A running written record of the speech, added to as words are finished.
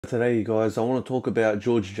Today, you guys, I want to talk about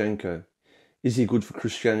George Janko. Is he good for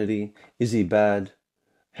Christianity? Is he bad?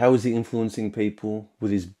 How is he influencing people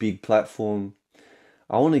with his big platform?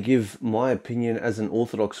 I want to give my opinion as an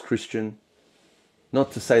Orthodox Christian.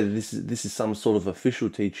 Not to say that this is some sort of official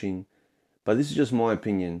teaching, but this is just my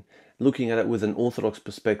opinion, looking at it with an Orthodox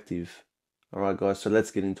perspective. Alright guys, so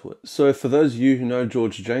let's get into it. So for those of you who know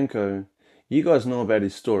George Janko, you guys know about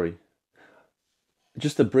his story.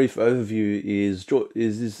 Just a brief overview is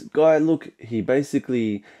this guy, look, he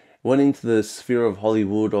basically went into the sphere of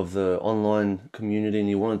Hollywood, of the online community, and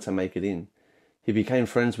he wanted to make it in. He became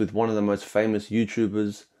friends with one of the most famous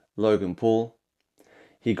YouTubers, Logan Paul.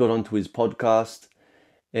 He got onto his podcast,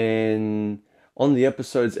 and on the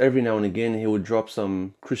episodes, every now and again, he would drop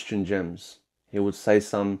some Christian gems. He would say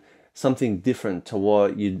something different to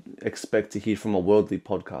what you'd expect to hear from a worldly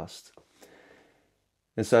podcast.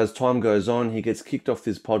 And so as time goes on, he gets kicked off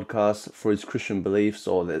this podcast for his Christian beliefs,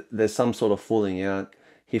 or there's some sort of falling out.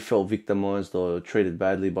 He felt victimized or treated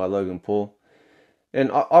badly by Logan Paul.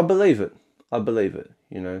 And I believe it. I believe it.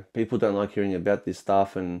 You know, people don't like hearing about this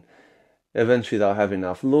stuff, and eventually they'll have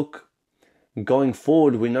enough. Look, going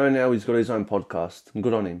forward, we know now he's got his own podcast.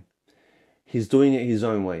 Good on him. He's doing it his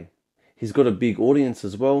own way. He's got a big audience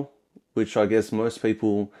as well, which I guess most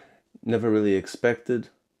people never really expected.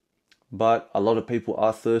 But a lot of people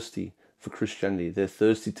are thirsty for Christianity. They're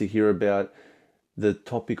thirsty to hear about the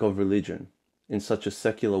topic of religion in such a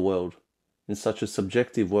secular world, in such a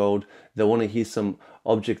subjective world. They want to hear some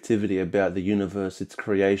objectivity about the universe, its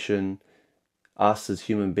creation, us as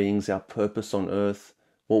human beings, our purpose on earth,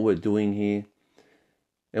 what we're doing here,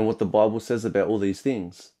 and what the Bible says about all these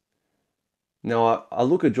things. Now, I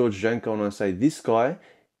look at George Janko and I say, this guy,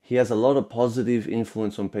 he has a lot of positive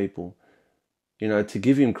influence on people. You know, to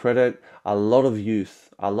give him credit, a lot of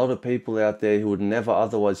youth, a lot of people out there who would never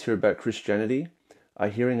otherwise hear about Christianity are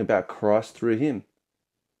hearing about Christ through him,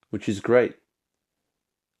 which is great.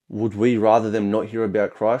 Would we rather them not hear about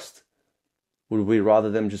Christ? Would we rather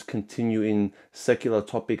them just continue in secular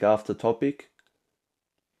topic after topic?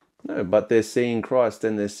 No, but they're seeing Christ,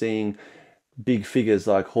 and they're seeing big figures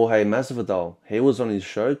like Jorge Masvidal. He was on his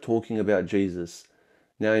show talking about Jesus.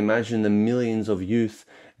 Now imagine the millions of youth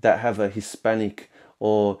that have a Hispanic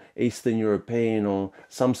or Eastern European or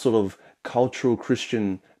some sort of cultural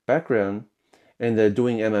Christian background, and they're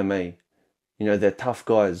doing MMA. You know, they're tough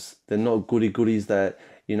guys. They're not goody-goodies that,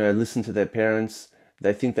 you know, listen to their parents.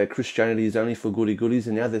 They think that Christianity is only for goody-goodies,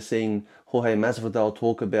 and now they're seeing Jorge Masvidal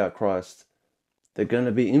talk about Christ. They're going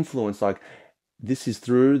to be influenced. Like, this is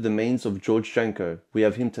through the means of George Janko. We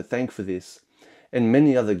have him to thank for this. And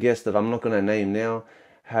many other guests that I'm not going to name now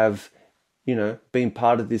have, you know, been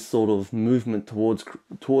part of this sort of movement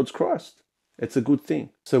towards Christ. It's a good thing.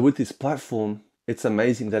 So with this platform, it's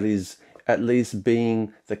amazing that he's at least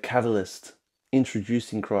being the catalyst,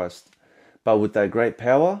 introducing Christ. But with that great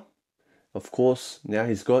power, of course, now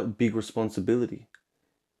he's got big responsibility.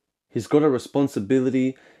 He's got a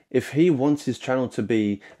responsibility. If he wants his channel to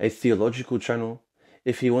be a theological channel,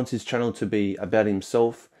 if he wants his channel to be about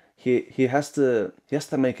himself, he has to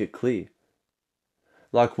make it clear.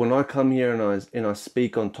 Like when I come here and I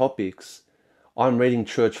speak on topics, I'm reading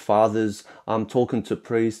church fathers, I'm talking to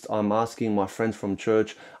priests, I'm asking my friends from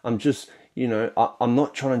church. I'm just, you know, I'm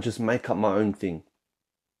not trying to just make up my own thing.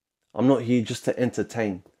 I'm not here just to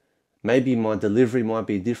entertain. Maybe my delivery might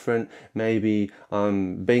be different. Maybe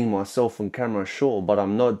I'm being myself on camera, sure, but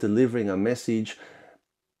I'm not delivering a message,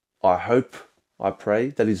 I hope, I pray,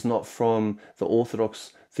 that is not from the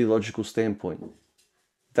Orthodox theological standpoint.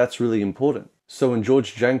 That's really important. So when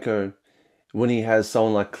George Janko, when he has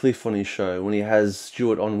someone like Cliff on his show, when he has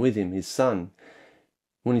Stuart on with him, his son,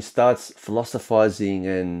 when he starts philosophizing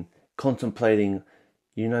and contemplating,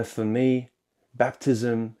 you know, for me,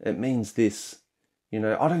 baptism, it means this. You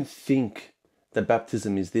know, I don't think that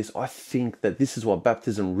baptism is this. I think that this is what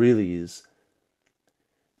baptism really is.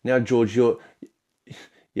 Now, George, you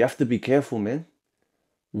have to be careful, man.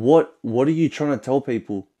 What are you trying to tell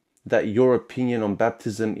people? That your opinion on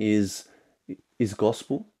baptism is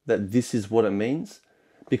gospel? That this is what it means?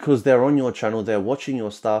 Because they're on your channel, they're watching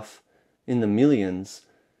your stuff in the millions,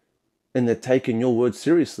 and they're taking your words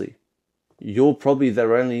seriously. You're probably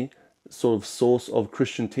their only sort of source of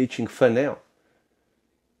Christian teaching for now.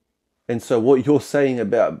 And so what you're saying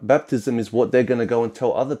about baptism is what they're going to go and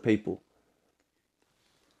tell other people.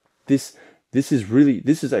 This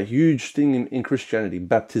is a huge thing in Christianity,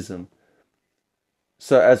 baptism.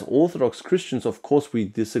 So as Orthodox Christians, of course, we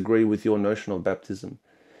disagree with your notion of baptism.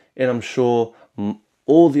 And I'm sure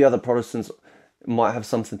all the other Protestants might have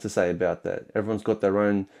something to say about that. Everyone's got their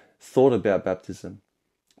own thought about baptism.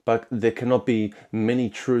 but there cannot be many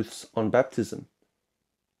truths on baptism.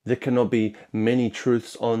 There cannot be many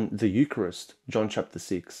truths on the Eucharist, John chapter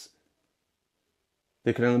 6.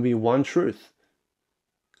 There can only be one truth.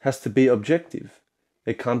 It has to be objective.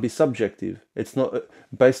 It can't be subjective. It's not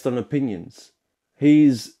based on opinions.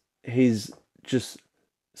 He's just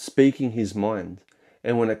speaking his mind.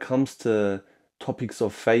 And when it comes to topics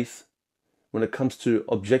of faith, when it comes to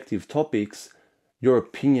objective topics, your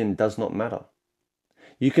opinion does not matter.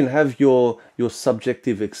 You can have your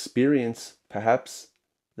subjective experience, perhaps,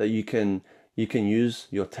 that you can use,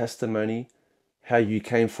 your testimony, how you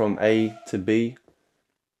came from A to B,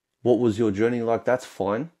 what was your journey like, that's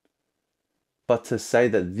fine. But to say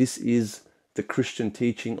that this is the Christian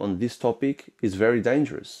teaching on this topic is very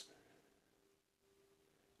dangerous.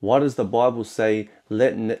 Why does the Bible say,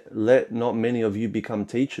 let not many of you become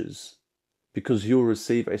teachers? Because you'll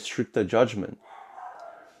receive a stricter judgment.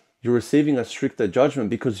 You're receiving a stricter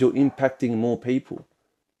judgment because you're impacting more people.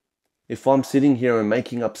 If I'm sitting here and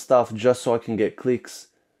making up stuff just so I can get clicks,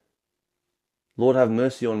 Lord have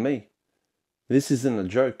mercy on me. This isn't a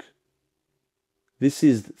joke. This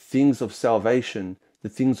is things of salvation, the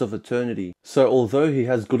things of eternity. So although he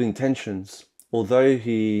has good intentions, although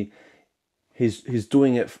he's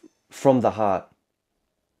doing it from the heart,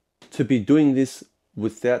 to be doing this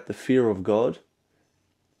without the fear of God,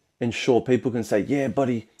 and sure, people can say, yeah,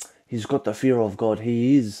 buddy, he's got the fear of God.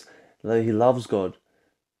 He loves God.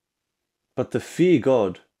 But to fear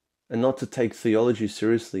God and not to take theology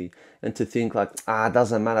seriously and to think like, it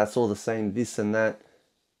doesn't matter, it's all the same, this and that,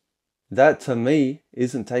 that to me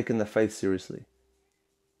isn't taking the faith seriously.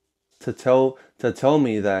 To tell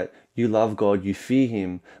me that you love God, you fear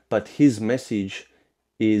him, but his message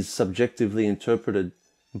is subjectively interpreted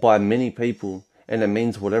by many people and it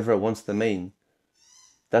means whatever it wants to mean,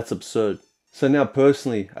 that's absurd. So now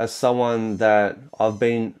personally, as someone that I've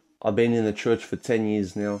been in the church for 10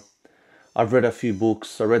 years now, I've read a few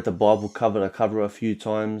books, I read the Bible cover to cover a few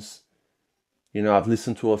times. You know, I've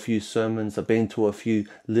listened to a few sermons, I've been to a few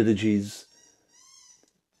liturgies.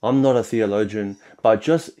 I'm not a theologian, but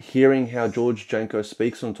just hearing how George Janko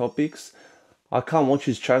speaks on topics, I can't watch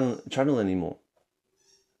his channel anymore.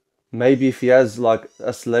 Maybe if he has like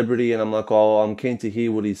a celebrity and I'm like, oh, I'm keen to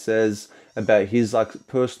hear what he says about his like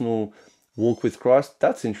personal walk with Christ,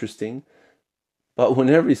 that's interesting. But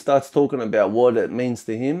whenever he starts talking about what it means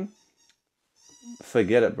to him,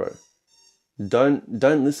 forget it, bro. Don't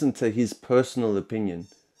listen to his personal opinion.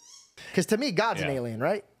 Because to me, God's an alien,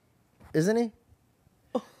 right? Isn't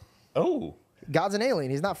he? Oh. God's an alien.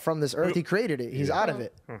 He's not from this earth. He created it. He's out of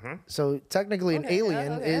it. So technically an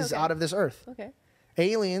alien is out of this earth. Okay.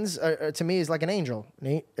 Aliens, to me, is like an angel.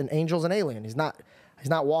 An angel's an alien. He's not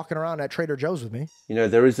walking around at Trader Joe's with me. You know,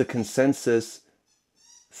 there is a consensus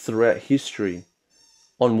throughout history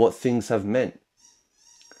on what things have meant.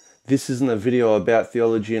 This isn't a video about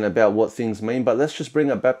theology and about what things mean, but let's just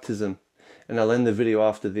bring up baptism, and I'll end the video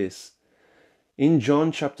after this. In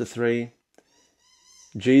John chapter 3,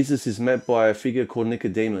 Jesus is met by a figure called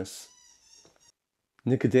Nicodemus.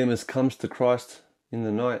 Nicodemus comes to Christ in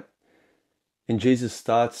the night, and Jesus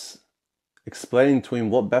starts explaining to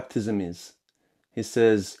him what baptism is. He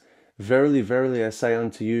says, "Verily, verily, I say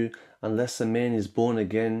unto you, unless a man is born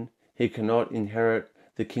again, he cannot inherit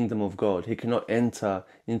the kingdom of God." He cannot enter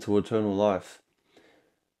into eternal life.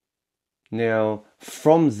 Now,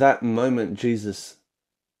 from that moment, Jesus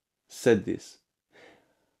said this.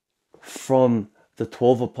 From the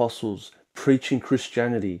 12 apostles preaching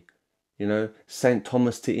Christianity, you know, St.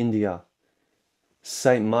 Thomas to India,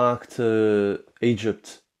 St. Mark to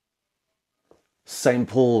Egypt, St.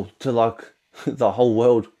 Paul to like the whole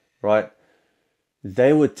world, right?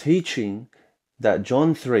 They were teaching that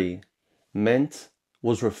John 3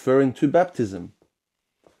 was referring to baptism.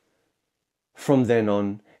 From then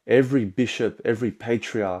on, every bishop, every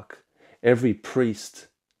patriarch, every priest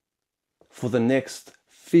for the next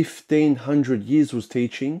 1500 years was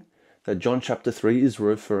teaching that John chapter 3 is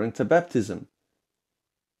referring to baptism.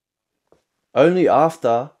 Only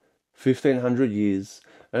after 1500 years,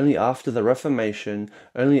 only after the Reformation,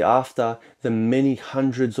 only after the many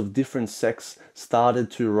hundreds of different sects started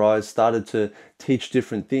to rise, started to teach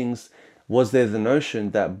different things, was there the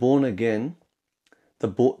notion that born again,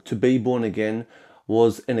 to be born again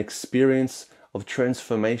was an experience of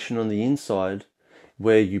transformation on the inside,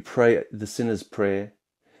 where you pray the sinner's prayer,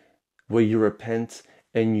 where you repent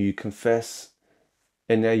and you confess,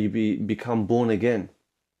 and now you become born again.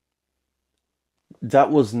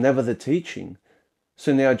 That was never the teaching.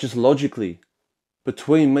 So now just logically,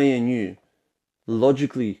 between me and you,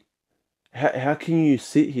 logically, How can you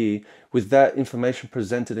sit here with that information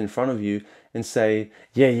presented in front of you and say,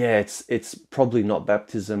 yeah, it's probably not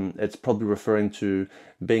baptism. It's probably referring to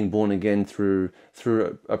being born again through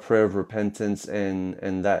a prayer of repentance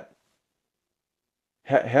and that.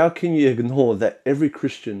 How can you ignore that every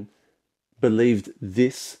Christian believed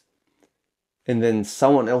this and then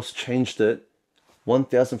someone else changed it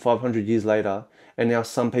 1,500 years later and now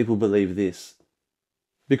some people believe this?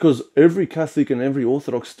 Because every Catholic and every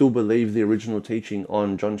Orthodox still believe the original teaching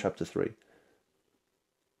on John chapter 3.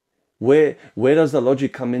 Where does the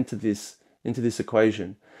logic come into this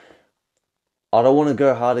equation? I don't want to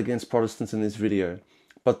go hard against Protestants in this video,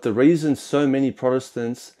 but the reason so many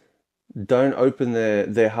Protestants don't open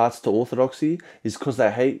their hearts to Orthodoxy is because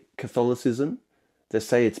they hate Catholicism. They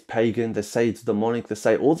say it's pagan, they say it's demonic, they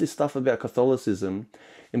say all this stuff about Catholicism,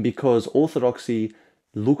 and because Orthodoxy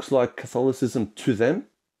looks like Catholicism to them,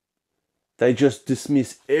 they just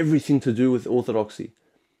dismiss everything to do with Orthodoxy.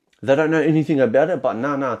 They don't know anything about it, but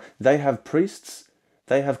nah, they have priests,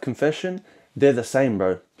 they have confession, they're the same,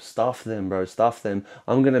 bro. Stuff them, bro, stuff them.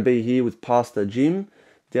 I'm going to be here with Pastor Jim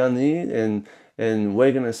down there, and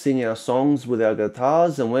we're going to sing our songs with our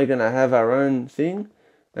guitars, and we're going to have our own thing,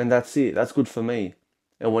 and that's it. That's good for me.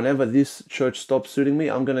 And whenever this church stops suiting me,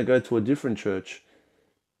 I'm going to go to a different church.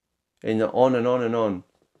 And on and on and on.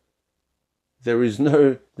 There is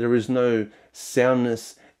no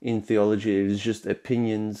soundness in theology. It is just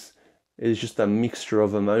opinions. It is just a mixture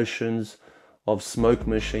of emotions, of smoke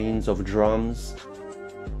machines, of drums,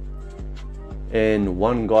 and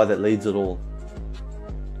one guy that leads it all.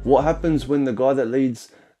 What happens when the guy that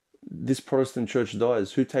leads this Protestant church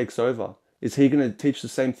dies? Who takes over? Is he going to teach the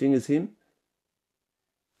same thing as him?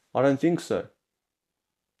 I don't think so.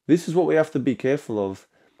 This is what we have to be careful of.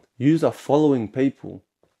 Yous are following people.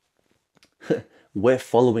 We're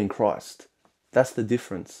following Christ. That's the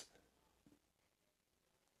difference.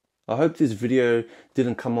 I hope this video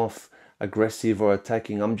didn't come off aggressive or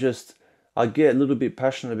attacking. I get a little bit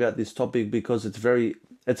passionate about this topic because it's very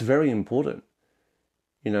important.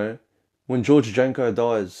 You know, when George Janko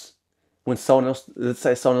dies, when someone else, let's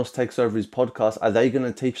say someone else takes over his podcast, are they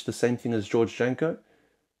going to teach the same thing as George Janko?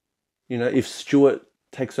 You know, if Stuart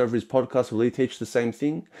takes over his podcast, will he teach the same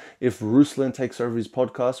thing? If Ruslan takes over his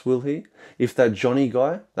podcast, will he? If that Johnny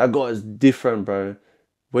guy, that guy is different, bro.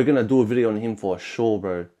 We're going to do a video on him for sure,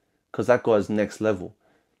 bro. Because that guy's next level.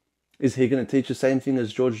 Is he going to teach the same thing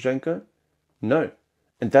as George Janko? No.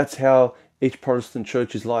 And that's how each Protestant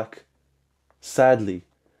church is like. Sadly.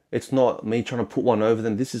 It's not me trying to put one over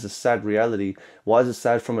them. This is a sad reality. Why is it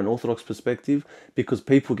sad from an Orthodox perspective? Because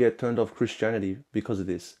people get turned off Christianity because of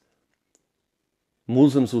this.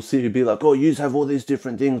 Muslims will sit here and be like, oh, you have all these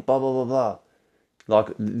different things, blah, blah, blah, blah.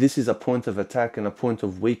 Like, this is a point of attack and a point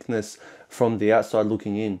of weakness from the outside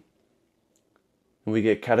looking in. And we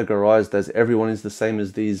get categorized as everyone is the same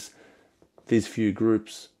as these few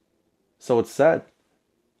groups. So it's sad.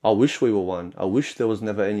 I wish we were one. I wish there was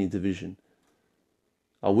never any division.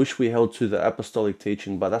 I wish we held to the apostolic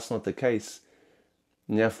teaching, but that's not the case.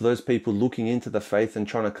 Now, for those people looking into the faith and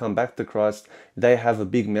trying to come back to Christ, they have a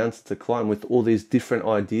big mountain to climb with all these different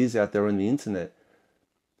ideas out there on the internet.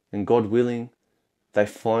 And God willing, they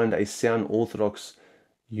find a sound Orthodox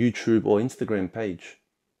YouTube or Instagram page.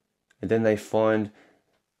 And then they find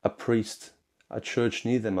a priest, a church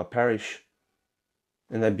near them, a parish,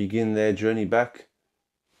 and they begin their journey back.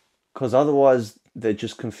 Because otherwise, they're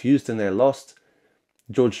just confused and they're lost.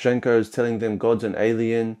 George Janko is telling them God's an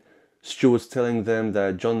alien. Stuart's telling them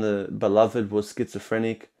that John the Beloved was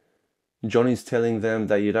schizophrenic. Johnny's telling them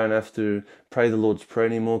that you don't have to pray the Lord's Prayer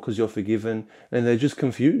anymore because you're forgiven. And they're just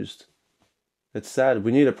confused. It's sad.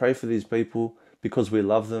 We need to pray for these people because we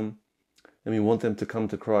love them and we want them to come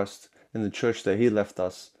to Christ and the church that He left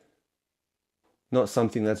us. Not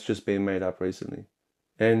something that's just been made up recently.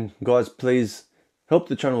 And guys, please help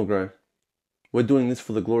the channel grow. We're doing this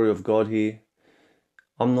for the glory of God here.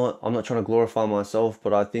 I'm not trying to glorify myself,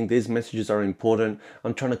 but I think these messages are important.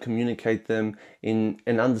 I'm trying to communicate them in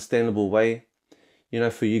an understandable way. You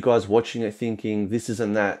know, for you guys watching it thinking, this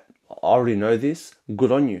isn't that, I already know this,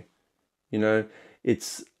 good on you. You know,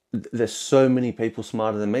 there's so many people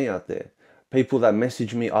smarter than me out there. People that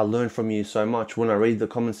message me, I learn from you so much. When I read the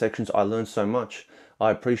comment sections, I learn so much.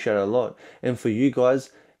 I appreciate it a lot. And for you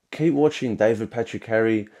guys, keep watching David Patrick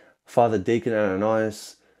Harry, Father Deacon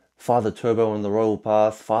Ananias, Father Turbo on the Royal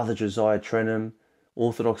Path, Father Josiah Trenham,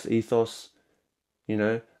 Orthodox Ethos, you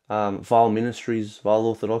know, Vile Ministries, Vile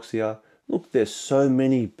Orthodoxia. Look, there's so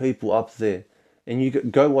many people up there. And you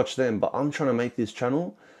go watch them. But I'm trying to make this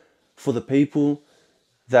channel for the people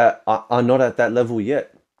that are not at that level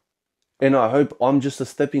yet. And I hope I'm just a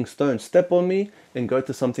stepping stone. Step on me and go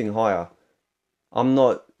to something higher.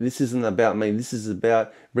 This isn't about me. This is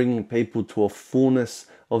about bringing people to a fullness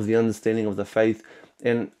of the understanding of the faith.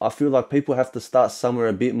 And I feel like people have to start somewhere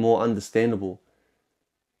a bit more understandable.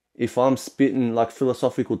 If I'm spitting like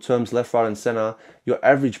philosophical terms left, right, and center, your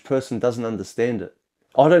average person doesn't understand it.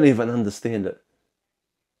 I don't even understand it.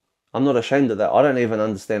 I'm not ashamed of that. I don't even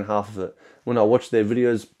understand half of it. When I watch their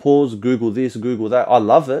videos, pause, Google this, Google that. I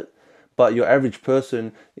love it, but your average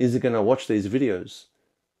person isn't going to watch these videos.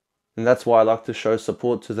 And that's why I like to show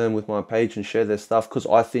support to them with my page and share their stuff, because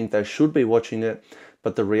I think they should be watching it.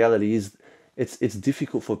 But the reality is it's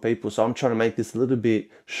difficult for people. So I'm trying to make this a little bit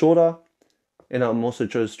shorter, and I'm also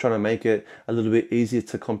just trying to make it a little bit easier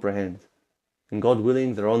to comprehend. And God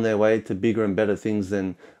willing, they're on their way to bigger and better things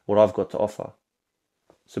than what I've got to offer.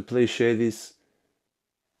 So please share this.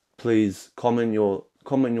 Please comment your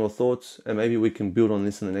thoughts, and maybe we can build on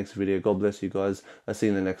this in the next video. God bless you guys. I'll see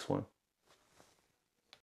you in the next one.